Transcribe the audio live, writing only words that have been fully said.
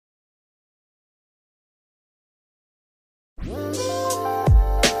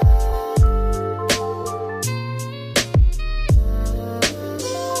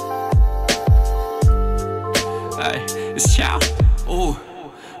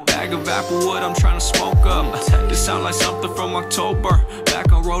bag of apple wood I'm trying to smoke up. This sound like something from October.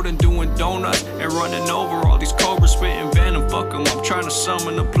 Back on road and doing donuts and running over all these cobras, spitting venom. Fuck 'em, I'm trying to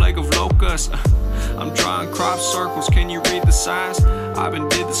summon a plague of locusts. I'm drawing crop circles, can you read the signs? I've been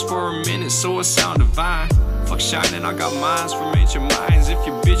did this for a minute, so it sound divine. Fuck shining, I got minds from ancient minds. If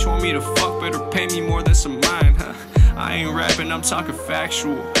your bitch want me to fuck, better pay me more than some mind. I ain't rapping, I'm talking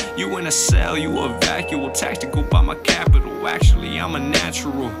factual. You in a cell, you a vacuole. Tactical by my capital, actually I'm a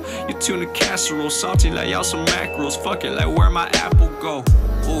natural. You tuna casserole, salty like y'all some mackerels. Fuck it, like where my apple go.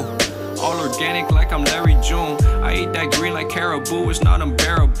 Ooh, all organic like I'm Larry June. I eat that green like caribou, it's not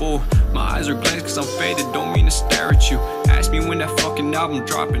unbearable. My eyes are glazed cause I'm faded, don't mean to stare at you. Ask me when that fucking album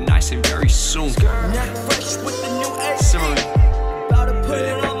dropping, I say very soon. Neck fresh with the new Similarly, about to put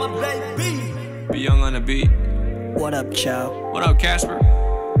it on my baby. be young on the beat. What up, Chow? What up, Casper?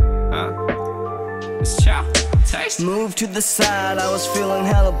 Huh? It's Chow. Taste. Moved to the side, I was feeling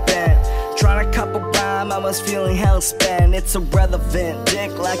hella bent. Trying to cup a rhyme, I was feeling hella spent. It's irrelevant,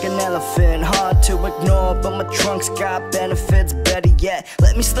 dick like an elephant. Hard to ignore, but my trunk's got benefits. Better yet,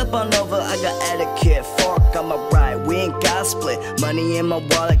 let me slip on over, I got etiquette. Fork on my right, we ain't got split. Money in my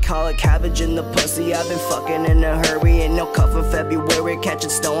wallet, call it cabbage in the pussy. I've been fucking in a hurry, ain't no cuff in February.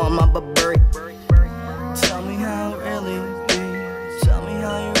 Catching snow on my Burberry. Tell me how it really be. Tell me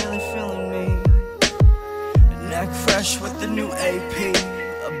how you really feeling me. Neck fresh with the new AP.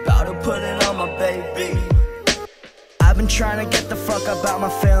 About to put it on my baby. I've been trying to get the fuck about my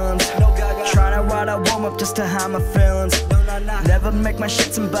feelings. Trying to ride a warm up just to hide my feelings. Never make my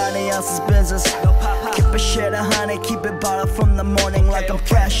shit somebody else's business. Keep a shit 100, keep it bottled from the morning like I'm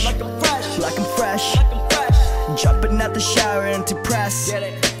fresh. Like I'm fresh. Jumping out the shower into press.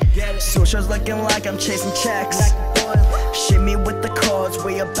 Socials looking like I'm chasing checks. Shimmy with the chords,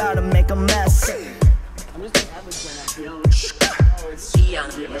 we about to make a mess.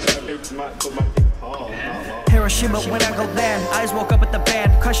 Hiroshima when I go land. I just woke up with the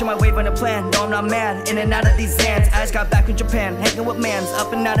band, crushing my wave on the plan. No, I'm not mad, in and out of these Zans. I just got back from Japan, hanging with mans,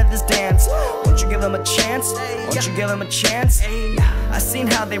 up and out of this dance. Won't you give them a chance? Won't you give them a chance? I seen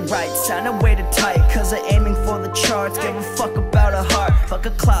how they write, sounded way too tight, cause they're aiming for the charts. Give a fuck about a heart, fuck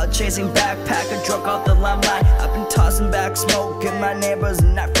a cloud chasing backpacker, drunk off the limelight. I've been tossing back smoke, give my neighbors a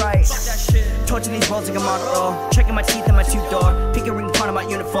night fright. Torching these rolls like I'm on a roll, checking my teeth in my two-door, peeking ring part of my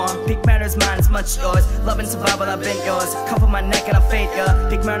uniform. Peak murder's mine, it's much yours. Love and survival, I've been yours. Cuff on my neck and I fade ya.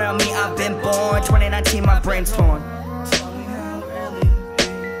 Peak murder on me, I've been born. 2019, my brain's torn. Tell me how it really be.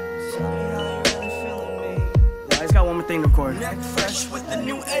 Tell me how you really feeling me. I just got one more thing to record. Neck fresh with the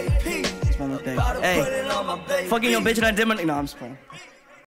new AP. Just one more thing. Hey, fucking your bitch and I did my. No, I'm just playing.